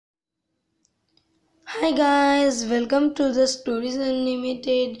Hi guys, welcome to the Stories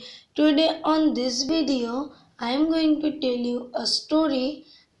Unlimited. Today on this video, I am going to tell you a story,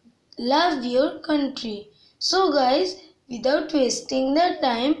 Love Your Country. So guys, without wasting the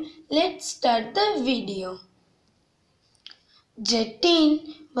time, let's start the video.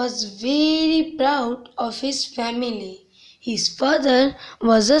 Jatin was very proud of his family. His father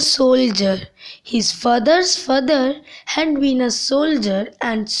was a soldier. His father's father had been a soldier,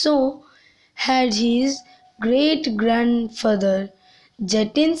 and so had his great grandfather.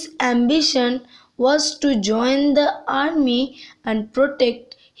 Jatin's ambition was to join the army and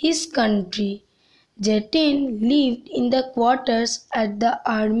protect his country. Jatin lived in the quarters at the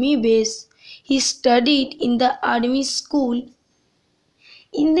army base. He studied in the army school.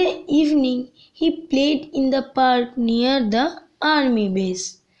 In the evening, he played in the park near the army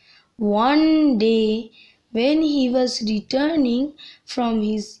base. One day, when he was returning from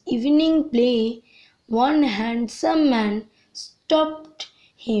his evening play, one handsome man stopped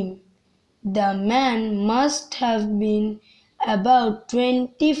him. The man must have been about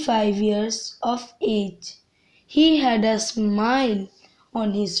 25 years of age. He had a smile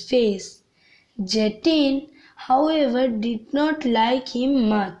on his face. Jatin, however, did not like him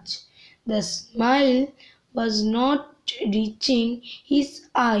much. The smile was not reaching his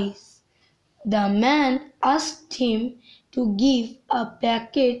eyes. The man asked him to give a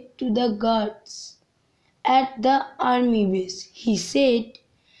packet to the guards at the army base. He said,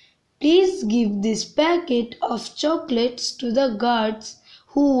 "Please give this packet of chocolates to the guards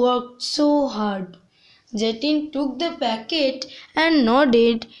who worked so hard." Jatin took the packet and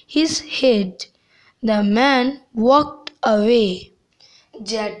nodded his head. The man walked away.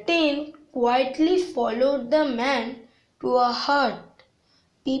 Jatin quietly followed the man to a hut.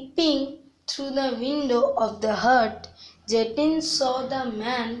 Peeping through the window of the hut, Jatin saw the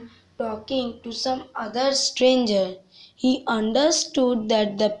man talking to some other stranger. He understood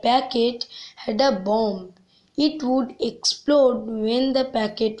that the packet had a bomb. It would explode when the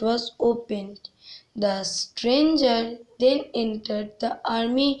packet was opened. The stranger then entered the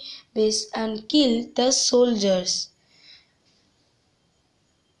army base and killed the soldiers.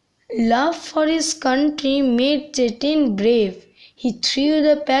 Love for his country made Jatin brave. He threw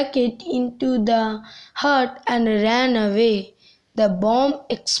the packet into the hut and ran away. The bomb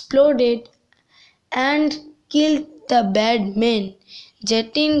exploded and killed the bad men.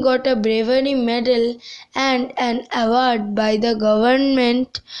 Jatin got a bravery medal and an award by the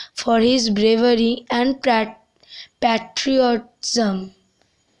government for his bravery and patriotism.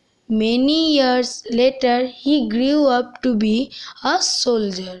 Many years later, he grew up to be a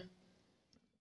soldier.